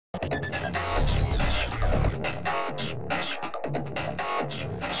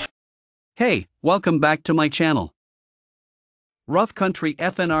Hey, welcome back to my channel. Rough Country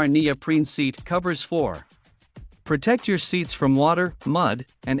F&R Neoprene Seat Covers 4. Protect your seats from water, mud,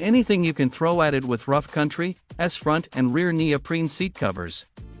 and anything you can throw at it with Rough Country front and rear neoprene seat covers.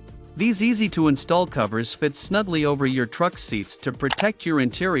 These easy-to-install covers fit snugly over your truck seats to protect your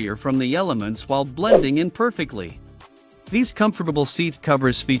interior from the elements while blending in perfectly. These comfortable seat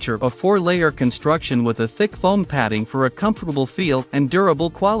covers feature a 4-layer construction with a thick foam padding for a comfortable feel and durable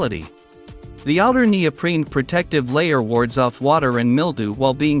quality. The outer neoprene protective layer wards off water and mildew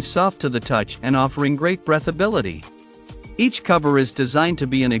while being soft to the touch and offering great breathability. Each cover is designed to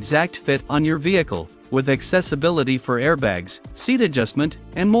be an exact fit on your vehicle, with accessibility for airbags, seat adjustment,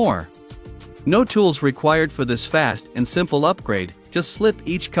 and more. No tools required for this fast and simple upgrade. Just slip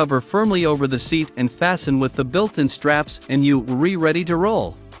each cover firmly over the seat and fasten with the built-in straps and you're ready to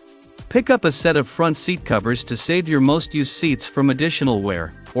roll. Pick up a set of front seat covers to save your most used seats from additional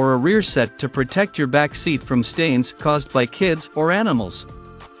wear, or a rear set to protect your back seat from stains caused by kids or animals.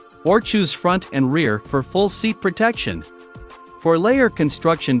 Or choose front and rear for full seat protection. For layer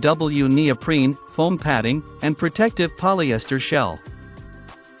construction, W neoprene, foam padding, and protective polyester shell.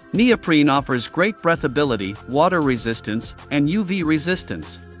 Neoprene offers great breathability, water resistance, and UV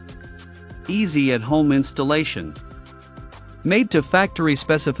resistance. Easy at-home installation. Made to factory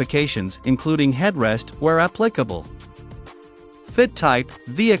specifications including headrest where applicable. Fit type,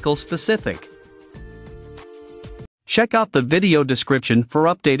 vehicle specific. Check out the video description for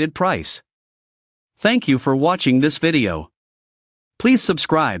updated price. Thank you for watching this video. Please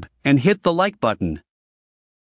subscribe and hit the like button.